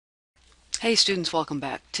Hey students, welcome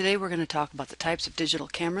back. Today we're going to talk about the types of digital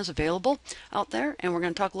cameras available out there, and we're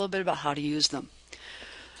going to talk a little bit about how to use them.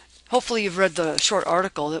 Hopefully you've read the short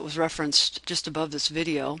article that was referenced just above this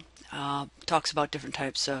video. Talks about different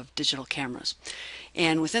types of digital cameras.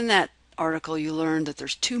 And within that article you learned that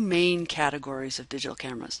there's two main categories of digital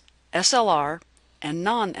cameras, SLR and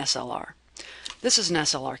non-SLR. This is an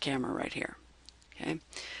SLR camera right here. Okay.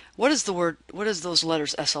 What does those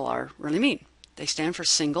letters SLR really mean? They stand for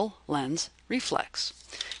single lens reflex.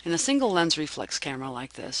 In a single lens reflex camera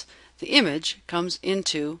like this, the image comes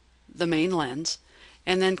into the main lens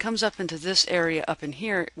and then comes up into this area up in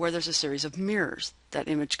here where there's a series of mirrors. That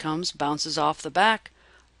image comes, bounces off the back,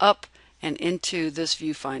 up, and into this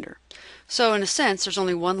viewfinder. So in a sense, there's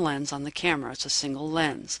only one lens on the camera. It's a single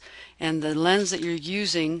lens. And the lens that you're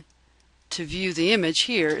using to view the image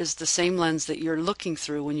here is the same lens that you're looking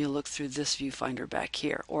through when you look through this viewfinder back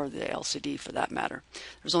here, or the LCD for that matter.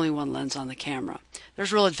 There's only one lens on the camera.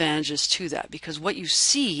 There's real advantages to that because what you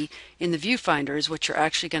see in the viewfinder is what you're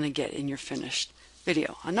actually going to get in your finished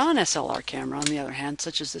video. A non-SLR camera, on the other hand,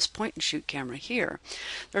 such as this point and shoot camera here,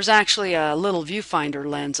 there's actually a little viewfinder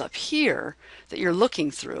lens up here that you're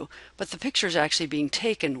looking through, but the picture is actually being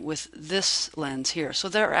taken with this lens here. So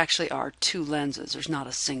there actually are two lenses. There's not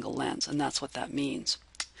a single lens, and that's what that means.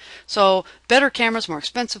 So better cameras, more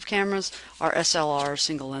expensive cameras are SLR,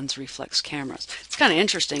 single lens reflex cameras. It's kind of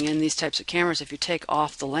interesting in these types of cameras, if you take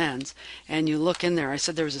off the lens and you look in there, I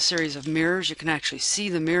said there was a series of mirrors, you can actually see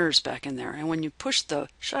the mirrors back in there, and when you push the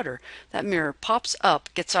shutter, that mirror pops up,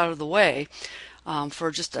 gets out of the way for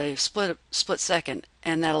just a split second,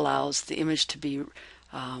 and that allows the image to be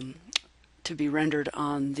rendered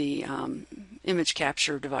on the image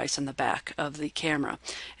capture device in the back of the camera,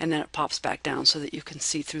 and then it pops back down so that you can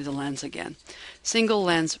see through the lens again. Single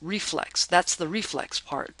lens reflex, that's the reflex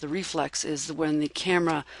part. The reflex is when the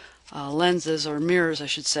camera lenses, or mirrors I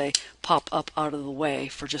should say, pop up out of the way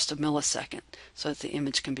for just a millisecond so that the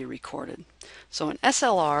image can be recorded. So an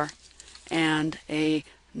SLR and a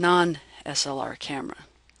non-SLR camera.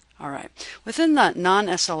 Alright, within that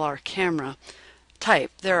non-SLR camera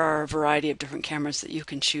type, there are a variety of different cameras that you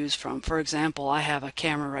can choose from. For example, I have a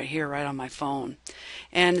camera right here, right on my phone.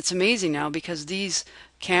 And it's amazing now because these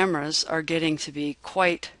cameras are getting to be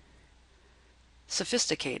quite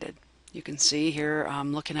sophisticated. You can see here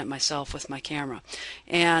I'm looking at myself with my camera.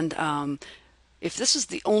 And if this is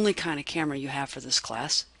the only kind of camera you have for this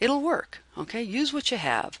class, it'll work. Okay, use what you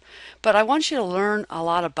have. But I want you to learn a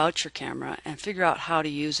lot about your camera and figure out how to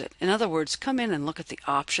use it. In other words, come in and look at the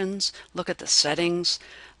options, look at the settings,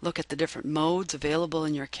 look at the different modes available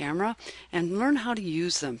in your camera, and learn how to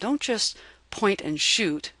use them. Don't just point and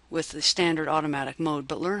shoot with the standard automatic mode,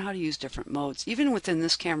 but learn how to use different modes. Even within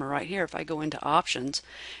this camera right here, if I go into options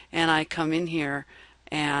and I come in here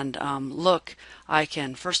and look, I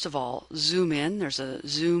can first of all zoom in. There's a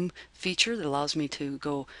zoom feature that allows me to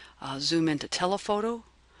go zoom into telephoto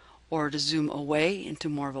or to zoom away into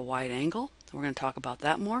more of a wide angle. We're going to talk about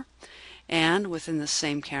that more. And within the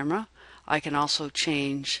same camera, I can also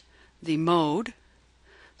change the mode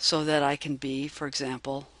so that I can be, for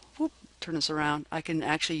example, turn this around, I can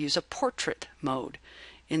actually use a portrait mode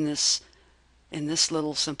in this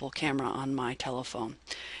little simple camera on my telephone.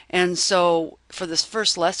 And so for this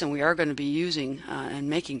first lesson we are going to be using and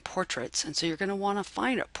making portraits, and so you're going to want to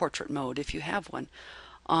find a portrait mode if you have one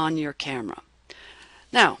on your camera.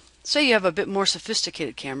 Now say you have a bit more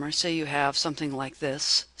sophisticated camera, say you have something like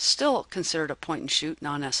this, still considered a point and shoot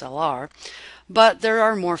non-SLR, but there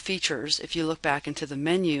are more features. If you look back into the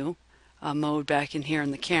menu mode back in here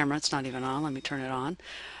in the camera, it's not even on, let me turn it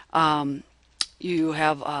on. You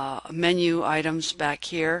have menu items back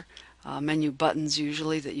here, menu buttons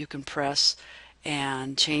usually that you can press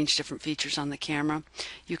and change different features on the camera.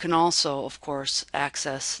 You can also, of course,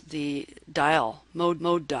 access the dial,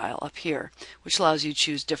 mode dial up here, which allows you to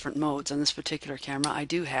choose different modes. On this particular camera, I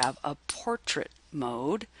do have a portrait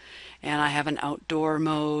mode, and I have an outdoor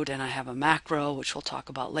mode, and I have a macro, which we'll talk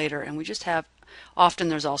about later, and we just have often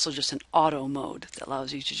there's also just an auto mode that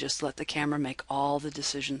allows you to just let the camera make all the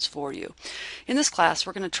decisions for you. In this class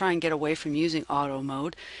we're going to try and get away from using auto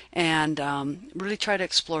mode and really try to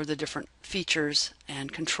explore the different features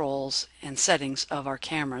and controls and settings of our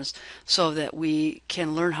cameras so that we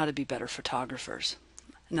can learn how to be better photographers.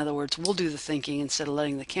 In other words, we'll do the thinking instead of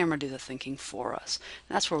letting the camera do the thinking for us.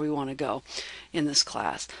 That's where we want to go in this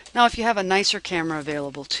class. Now, if you have a nicer camera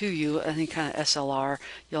available to you, any kind of SLR,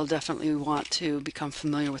 you'll definitely want to become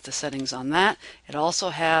familiar with the settings on that. It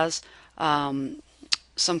also has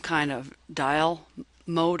some kind of dial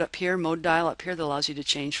mode up here, mode dial up here that allows you to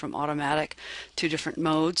change from automatic to different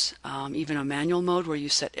modes, even a manual mode where you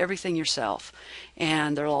set everything yourself.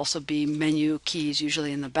 And there'll also be menu keys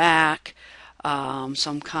usually in the back,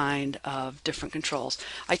 some kind of different controls.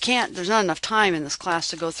 There's not enough time in this class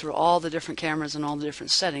to go through all the different cameras and all the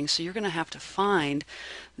different settings, so you're going to have to find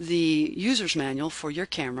the user's manual for your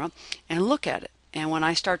camera and look at it. And when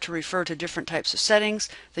I start to refer to different types of settings,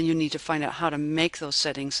 then you need to find out how to make those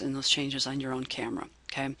settings and those changes on your own camera.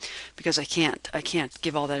 Okay, because I can't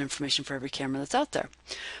give all that information for every camera that's out there.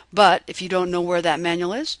 But if you don't know where that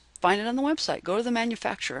manual is, find it on the website. Go to the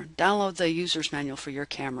manufacturer, download the user's manual for your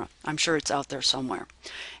camera. I'm sure it's out there somewhere.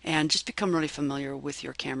 And just become really familiar with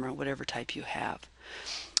your camera, whatever type you have.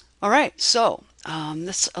 All right, so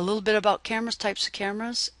this is a little bit about cameras, types of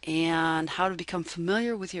cameras, and how to become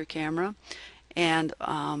familiar with your camera. And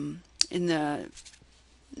in the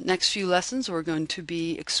next few lessons, we're going to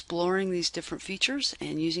be exploring these different features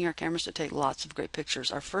and using our cameras to take lots of great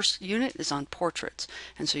pictures. Our first unit is on portraits,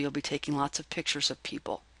 and so you'll be taking lots of pictures of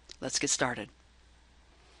people. Let's get started.